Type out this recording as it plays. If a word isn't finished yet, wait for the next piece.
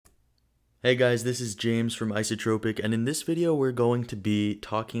Hey guys, this is James from Isotropic, and in this video we're going to be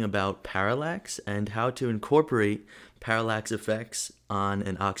talking about Parallax and how to incorporate parallax effects on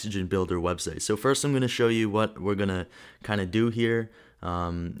an Oxygen Builder website. So first I'm going to show you what we're going to kind of do here.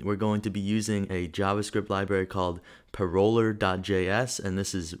 We're going to be using a JavaScript library called Paroller.JS, and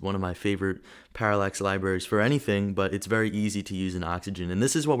this is one of my favorite parallax libraries for anything, but it's very easy to use in Oxygen, and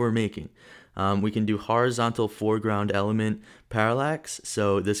this is what we're making. We can do horizontal foreground element parallax,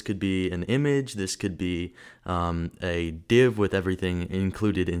 so this could be an image, this could be a div with everything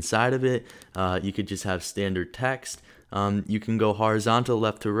included inside of it. You could just have standard text. You can go horizontal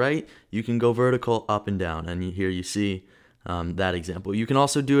left to right, you can go vertical up and down, and here you see that example. You can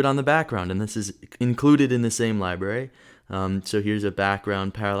also do it on the background, and this is included in the same library. So here's a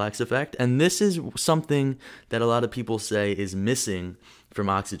background parallax effect, and this is something that a lot of people say is missing from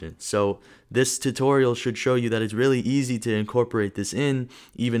Oxygen. So this tutorial should show you that it's really easy to incorporate this in,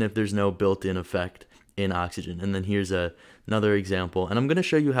 even if there's no built-in effect in Oxygen. And then here's another example, and I'm going to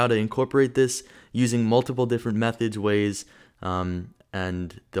show you how to incorporate this using multiple different methods, ways,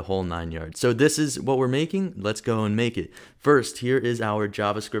 and the whole 9 yards. So this is what we're making. Let's go and make it. First, here is our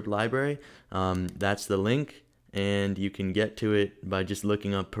JavaScript library. That's the link, and you can get to it by just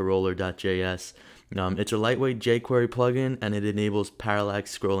looking up Paroller.JS. It's a lightweight jQuery plugin, and it enables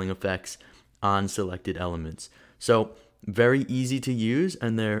parallax scrolling effects on selected elements. So very easy to use,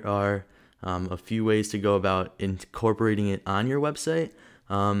 and there are a few ways to go about incorporating it on your website.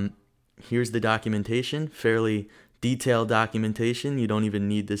 Here's the documentation, fairly detailed documentation. You don't even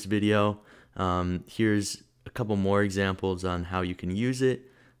need this video. Here's a couple more examples on how you can use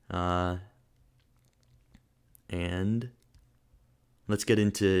it. And let's get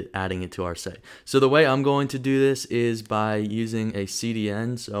into adding it to our site. So the way I'm going to do this is by using a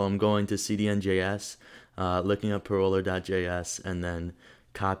CDN. So I'm going to CDN.js, looking up Paroller.js, and then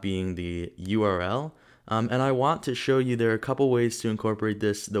copying the URL. And I want to show you there are a couple ways to incorporate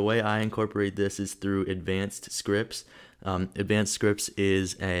this. The way I incorporate this is through Advanced Scripts. Advanced Scripts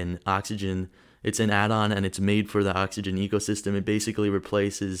is an Oxygen, it's an add-on, and it's made for the Oxygen ecosystem. It basically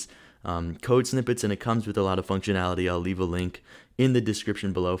replaces code snippets, and it comes with a lot of functionality. I'll leave a link in the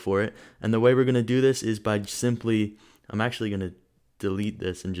description below for it. And the way we're going to do this is by simply, I'm actually going to delete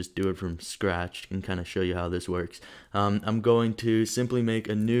this and just do it from scratch and kind of show you how this works. I'm going to simply make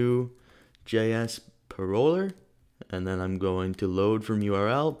a new JS Paroller, and then I'm going to load from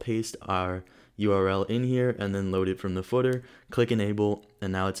URL, paste our URL in here, and then load it from the footer, click enable,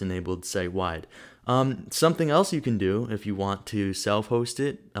 and now it's enabled site-wide. Something else you can do if you want to self-host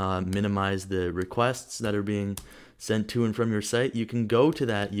it, minimize the requests that are being sent to and from your site, you can go to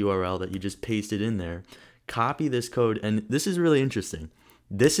that URL that you just pasted in there, copy this code, and this is really interesting.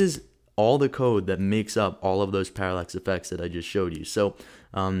 This is all the code that makes up all of those parallax effects that I just showed you. So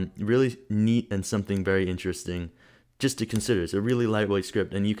really neat and something very interesting just to consider. It's a really lightweight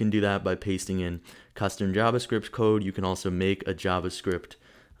script, and you can do that by pasting in custom JavaScript code. You can also make a JavaScript,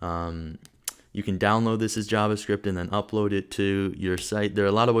 you can download this as JavaScript and then upload it to your site. There are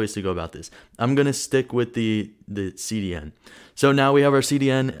a lot of ways to go about this. I'm going to stick with the CDN. So now we have our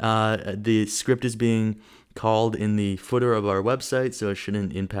CDN. The script is being called in the footer of our website, so it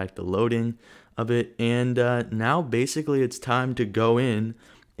shouldn't impact the loading of it. And now basically it's time to go in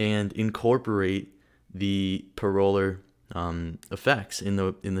and incorporate the Paroller effects in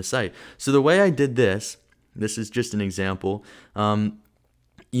the site. So the way I did this is just an example.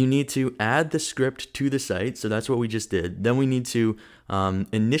 You need to add the script to the site, so that's what we just did. Then we need to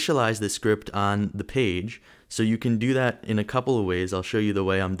initialize the script on the page, so you can do that in a couple of ways. I'll show you the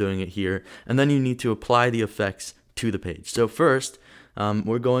way I'm doing it here, and then you need to apply the effects to the page. So first,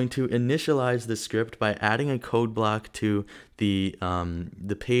 we're going to initialize the script by adding a code block to the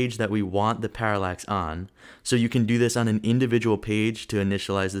page that we want the parallax on. So you can do this on an individual page to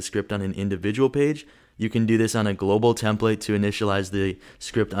initialize the script on an individual page. You can do this on a global template to initialize the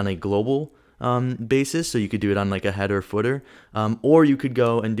script on a global basis, so you could do it on like a header footer, or you could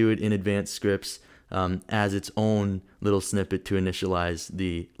go and do it in Advanced Scripts as its own little snippet to initialize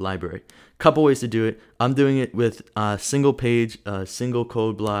the library. Couple ways to do it. I'm doing it with a single page, a single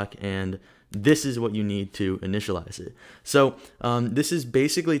code block, and this is what you need to initialize it. So this is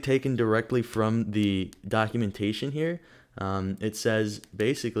basically taken directly from the documentation here. It says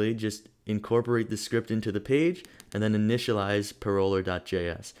basically just incorporate the script into the page and then initialize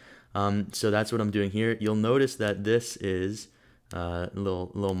Paroller.js. So that's what I'm doing here. You'll notice that this is a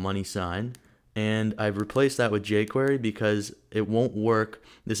little money sign, and I've replaced that with jQuery because it won't work.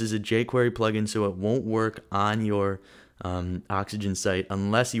 This is a jQuery plugin, so it won't work on your Oxygen site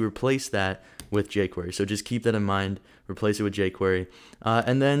unless you replace that with jQuery. So just keep that in mind, replace it with jQuery,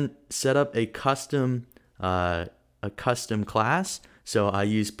 and then set up a custom class. So I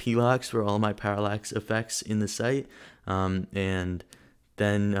use Parallax for all my Parallax effects in the site, and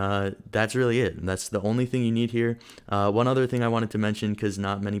then that's really it. That's the only thing you need here. One other thing I wanted to mention, because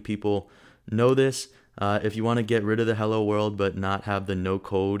not many people know this, if you want to get rid of the hello world but not have the no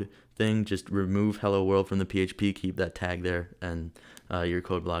code thing, just remove hello world from the PHP, keep that tag there, and your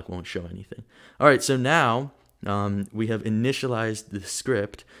code block won't show anything. All right, so now we have initialized the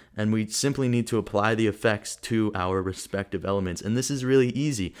script, and we simply need to apply the effects to our respective elements. And this is really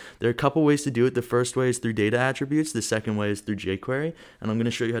easy. There are a couple ways to do it. The first way is through data attributes. The second way is through jQuery, and I'm going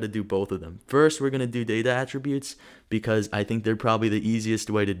to show you how to do both of them. First, we're going to do data attributes because I think they're probably the easiest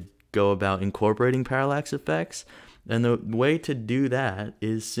way to go about incorporating parallax effects. And the way to do that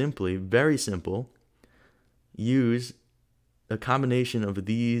is simply, very simple, use a combination of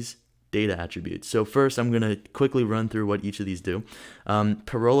these data attributes. So first, I'm going to quickly run through what each of these do.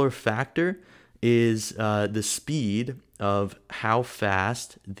 Paroller factor is the speed of how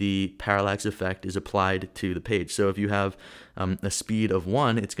fast the parallax effect is applied to the page. So if you have a speed of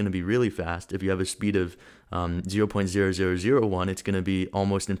 1, it's going to be really fast. If you have a speed of 0.0001, it's going to be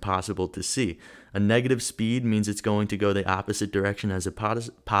almost impossible to see. A negative speed means it's going to go the opposite direction as a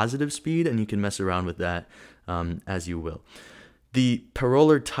positive speed, and you can mess around with that as you will. The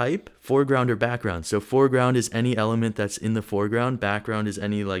paroller type, foreground or background. So foreground is any element that's in the foreground. Background is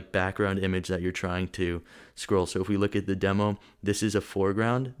any like background image that you're trying to scroll. So if we look at the demo, this is a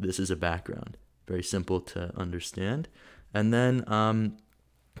foreground, this is a background. Very simple to understand. And then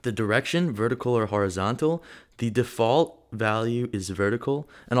the direction, vertical or horizontal. The default value is vertical.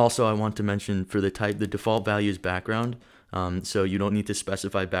 And also I want to mention for the type, the default value is background. So you don't need to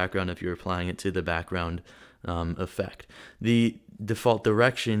specify background if you're applying it to the background effect. The default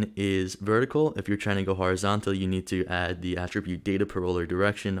direction is vertical. If you're trying to go horizontal, you need to add the attribute data paroller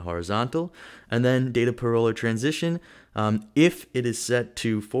direction horizontal, and then data paroller transition. If it is set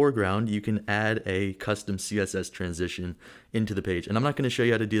to foreground, you can add a custom CSS transition into the page. And I'm not going to show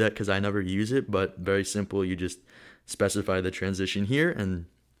you how to do that because I never use it, but very simple. You just specify the transition here, and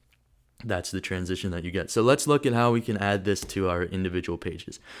that's the transition that you get. So let's look at how we can add this to our individual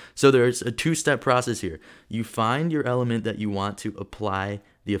pages. So there's a two-step process here. You find your element that you want to apply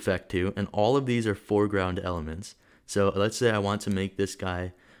the effect to, and all of these are foreground elements. So let's say I want to make this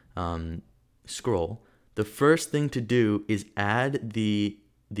guy scroll. The first thing to do is add the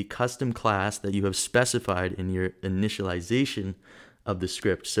custom class that you have specified in your initialization of the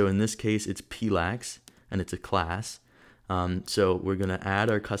script. So in this case, it's Parallax, and it's a class. So we're going to add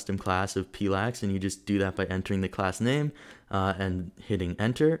our custom class of Parallax, and you just do that by entering the class name and hitting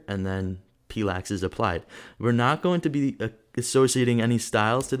enter, and then Parallax is applied. We're not going to be associating any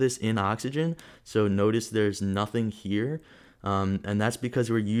styles to this in Oxygen, so notice there's nothing here, and that's because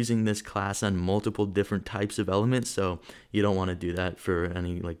we're using this class on multiple different types of elements, so you don't want to do that for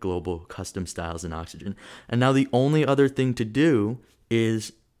any like global custom styles in Oxygen. And now the only other thing to do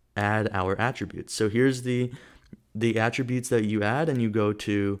is add our attributes. So here's the attributes that you add, and you go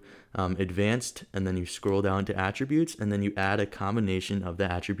to advanced, and then you scroll down to attributes, and then you add a combination of the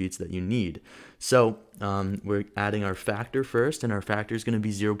attributes that you need. So we're adding our factor first, and our factor is going to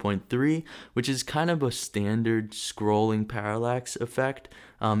be 0.3, which is kind of a standard scrolling parallax effect.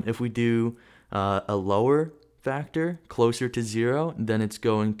 If we do a lower factor closer to 0, then it's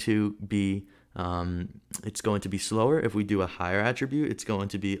going to be slower. If we do a higher attribute, it's going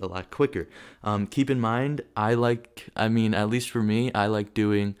to be a lot quicker. Keep in mind, at least for me, I like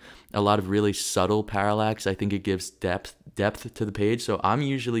doing a lot of really subtle parallax. I think it gives depth to the page. So I'm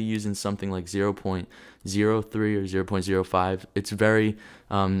usually using something like 0.03 or 0.05. It's very,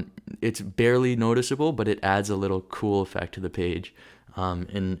 it's barely noticeable, but it adds a little cool effect to the page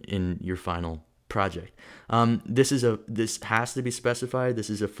in your final project. This has to be specified. This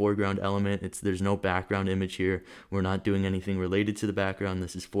is a foreground element. There's no background image here. We're not doing anything related to the background.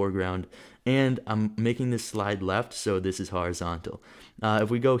 This is foreground, and I'm making this slide left, so this is horizontal. If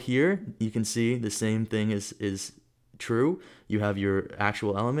we go here, you can see the same thing is true. You have your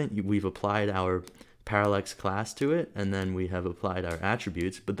actual element. We've applied our parallax class to it, and then we have applied our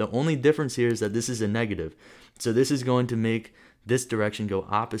attributes, but the only difference here is that this is a negative. So this is going to make this direction go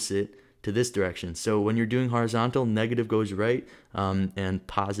opposite to this direction. So when you're doing horizontal, negative goes right and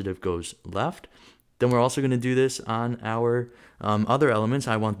positive goes left. Then we're also going to do this on our other elements.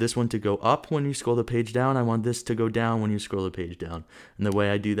 I want this one to go up when you scroll the page down. I want this to go down when you scroll the page down. And the way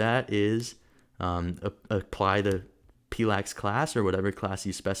I do that is apply the Parallax class or whatever class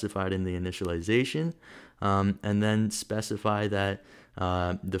you specified in the initialization, and then specify that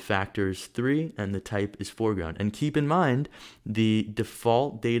the factor is 3 and the type is foreground. And keep in mind, the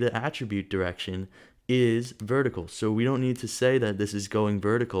default data attribute direction is vertical, so we don't need to say that this is going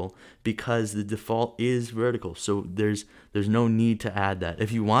vertical because the default is vertical. So there's no need to add that.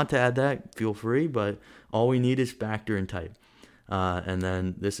 If you want to add that, feel free, but all we need is factor and type. And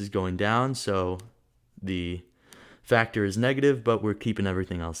then this is going down, so the factor is negative, but we're keeping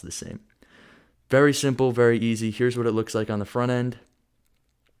everything else the same. Very simple, very easy. Here's what it looks like on the front end.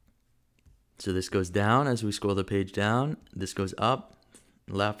 So this goes down as we scroll the page down. This goes up,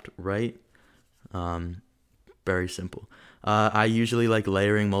 left, right. Very simple. I usually like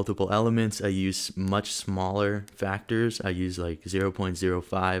layering multiple elements. I use much smaller factors. I use like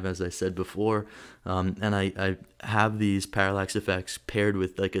 0.05, as I said before. And I have these parallax effects paired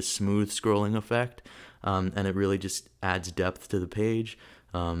with like a smooth scrolling effect. And it really just adds depth to the page.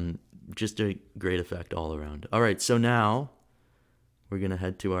 Just a great effect all around. All right, so now we're going to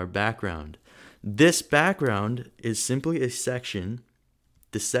head to our background. This background is simply a section.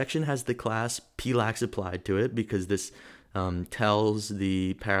 The section has the class Parallax applied to it because this tells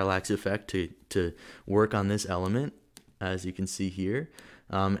the parallax effect to work on this element, as you can see here.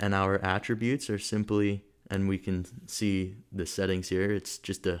 And our attributes are simply, and we can see the settings here, it's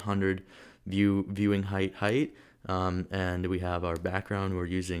just 100 viewing height. And we have our background. We're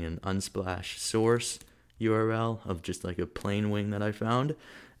using an Unsplash source URL of just like a plain wing that I found.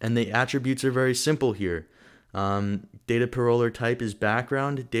 And the attributes are very simple here. Data Paroller type is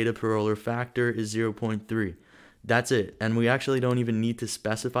background. Data Paroller factor is 0.3. That's it. And we actually don't even need to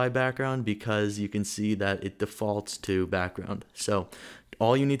specify background because you can see that it defaults to background. So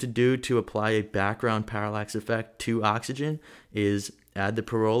all you need to do to apply a background parallax effect to Oxygen is add the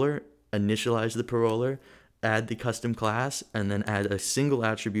Paroller, initialize the Paroller, add the custom class, and then add a single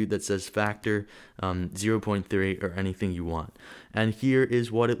attribute that says factor 0.3 or anything you want. And here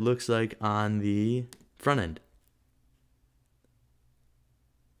is what it looks like on the front end.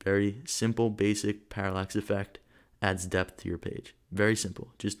 Very simple, basic parallax effect, adds depth to your page. Very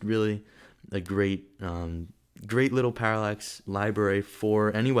simple, just really a great little parallax library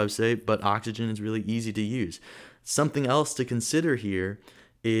for any website, but Oxygen is really easy to use. Something else to consider here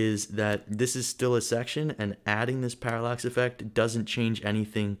is that this is still a section, and adding this parallax effect doesn't change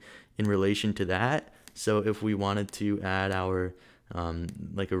anything in relation to that. So if we wanted to add our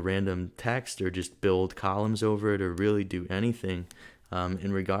like a random text or just build columns over it or really do anything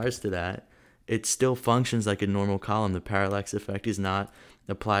in regards to that, it still functions like a normal column. The parallax effect is not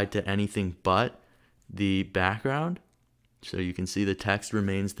applied to anything but the background. So you can see the text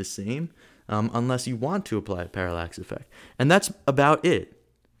remains the same unless you want to apply a parallax effect. And that's about it.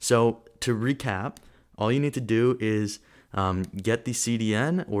 So to recap, all you need to do is get the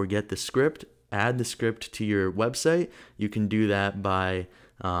CDN or get the script, add the script to your website. You can do that by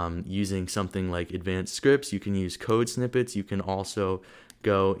using something like advanced scripts. You can use code snippets. You can also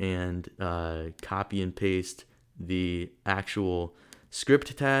go and copy and paste the actual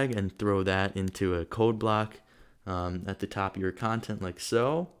script tag and throw that into a code block at the top of your content like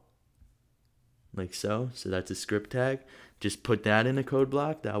so. So that's a script tag. Just put that in a code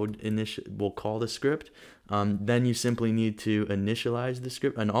block. That would we'll call the script. Then you simply need to initialize the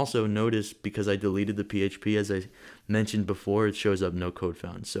script. And also notice, because I deleted the PHP, as I mentioned before, it shows up no code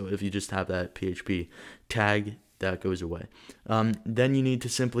found. So if you just have that PHP tag, that goes away. Then you need to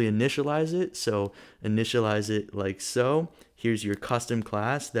simply initialize it. So initialize it like so. Here's your custom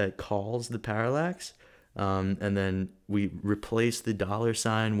class that calls the parallax. And then we replace the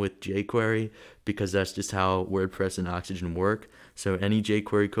 $sign with jQuery because that's just how WordPress and Oxygen work. So any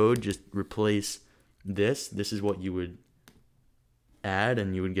jQuery code, just replace this. This is what you would add,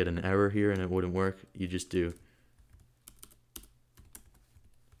 and you would get an error here and it wouldn't work. You just do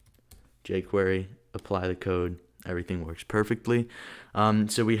jQuery, apply the code, everything works perfectly.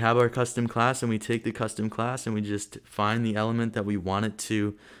 So we have our custom class, and we take the custom class and we just find the element that we want it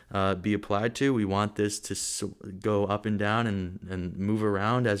to be applied to. We want this to go up and down and move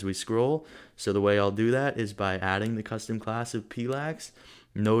around as we scroll. So the way I'll do that is by adding the custom class of Parallax.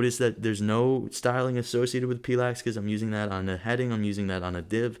 Notice that there's no styling associated with Parallax because I'm using that on a heading, I'm using that on a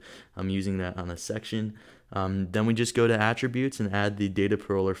div, I'm using that on a section. Then we just go to attributes and add the data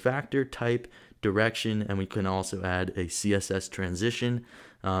paroller factor, type, direction, and we can also add a CSS transition.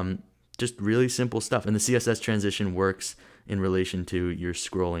 Just really simple stuff. And the CSS transition works in relation to your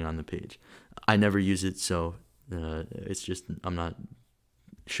scrolling on the page. I never use it, so it's just, I'm not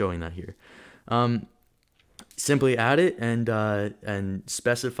showing that here. simply add it and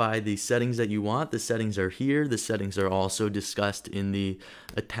specify the settings that you want. The settings are here. The settings are also discussed in the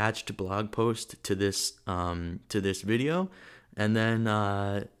attached blog post to this video, and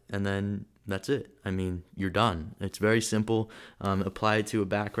then that's it. I mean, you're done. It's very simple. Apply it to a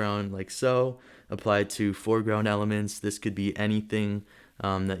background like so. Apply it to foreground elements. This could be anything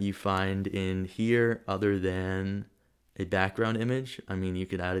that you find in here other than a background image. I mean, you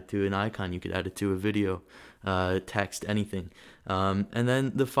could add it to an icon, you could add it to a video, text, anything. And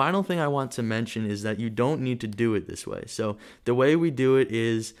then the final thing I want to mention is that you don't need to do it this way. So the way we do it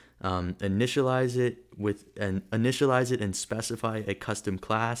is initialize it and specify a custom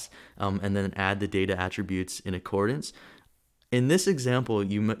class, and then add the data attributes in accordance. In this example,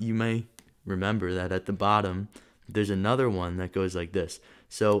 you may remember that at the bottom there's another one that goes like this.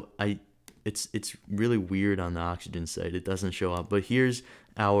 So it's really weird on the Oxygen site. It doesn't show up. But here's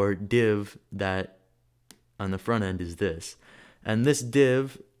our div that on the front end is this. And this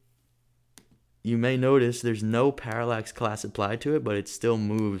div, you may notice there's no Parallax class applied to it, but it still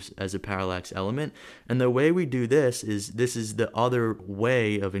moves as a Parallax element. And the way we do this is the other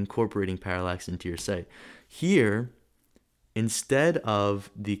way of incorporating Parallax into your site. Here, instead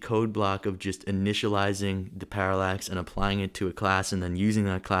of the code block of just initializing the Parallax and applying it to a class and then using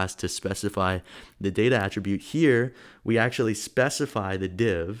that class to specify the data attribute, here we actually specify the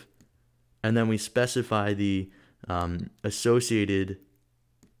div, and then we specify the associated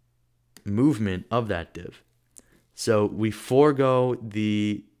movement of that div. So we forego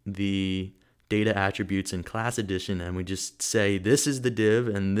the data attributes in class edition, and we just say this is the div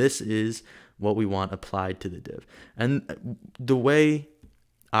and this is what we want applied to the div. And the way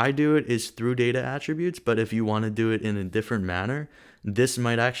I do it is through data attributes, but if you want to do it in a different manner, this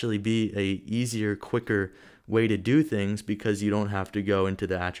might actually be a easier, quicker way to do things, because you don't have to go into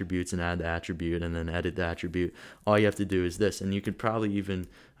the attributes and add the attribute and then edit the attribute. All you have to do is this. And you could probably even,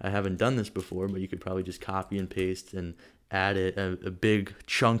 I haven't done this before, but you could probably just copy and paste and add a big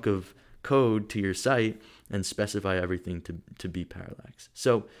chunk of code to your site and specify everything to be Parallax.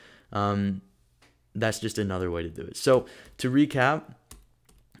 So that's just another way to do it. So to recap,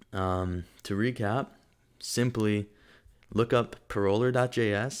 simply look up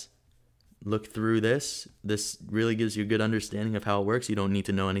Paroller.js, look through this. This really gives you a good understanding of how it works. You don't need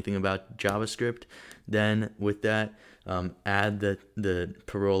to know anything about JavaScript. Then with that, add the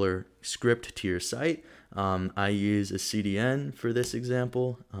Paroller script to your site. I use a CDN for this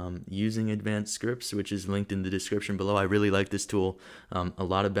example, using advanced scripts, which is linked in the description below. I really like this tool. A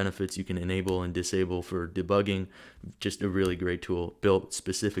lot of benefits you can enable and disable for debugging. Just a really great tool built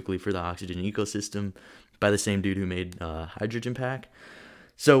specifically for the Oxygen ecosystem by the same dude who made Hydrogen Pack.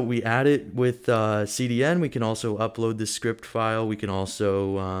 So we add it with CDN. We can also upload the script file. We can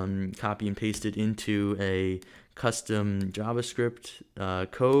also copy and paste it into a custom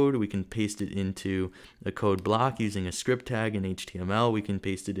JavaScript code. We can paste it into a code block using a script tag in HTML. We can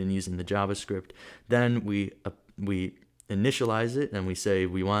paste it in using the JavaScript. Then we initialize it and we say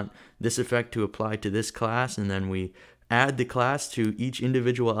we want this effect to apply to this class, and then we add the class to each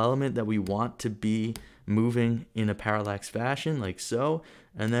individual element that we want to be moving in a parallax fashion, like so.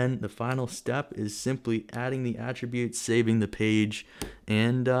 And then the final step is simply adding the attribute, saving the page,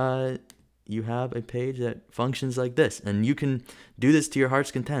 and you have a page that functions like this. And you can do this to your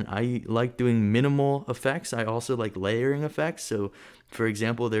heart's content. I like doing minimal effects. I also like layering effects. So for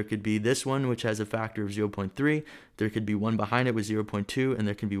example, there could be this one which has a factor of 0.3, there could be one behind it with 0.2, and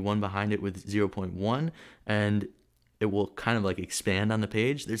there can be one behind it with 0.1, and it will kind of like expand on the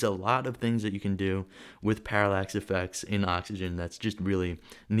page. There's a lot of things that you can do with parallax effects in Oxygen that's just really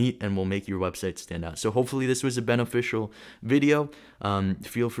neat and will make your website stand out. So hopefully this was a beneficial video.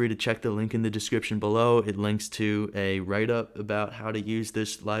 Feel free to check the link in the description below. It links to a write-up about how to use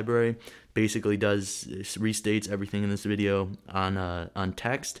this library. Basically restates everything in this video on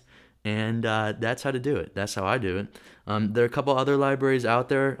text. And that's how to do it. That's how I do it. There are a couple other libraries out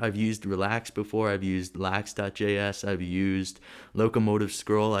there. I've used Relax before. I've used Lax.js. I've used Locomotive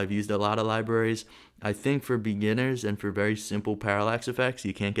Scroll. I've used a lot of libraries. I think for beginners and for very simple parallax effects,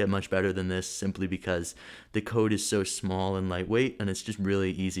 you can't get much better than this, simply because the code is so small and lightweight, and it's just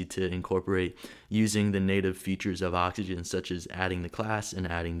really easy to incorporate using the native features of Oxygen, such as adding the class and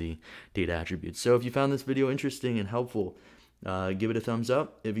adding the data attributes. So if you found this video interesting and helpful, give it a thumbs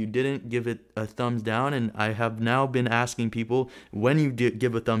up. If you didn't, give it a thumbs down. And I have now been asking people, when you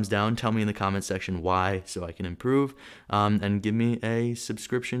give a thumbs down, tell me in the comment section why, so I can improve, and give me a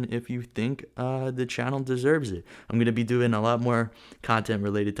subscription if you think the channel deserves it. I'm going to be doing a lot more content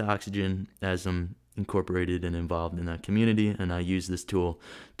related to Oxygen as I'm incorporated and involved in that community, and I use this tool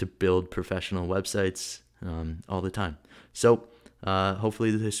to build professional websites all the time. So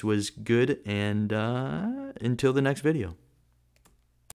hopefully this was good, and until the next video.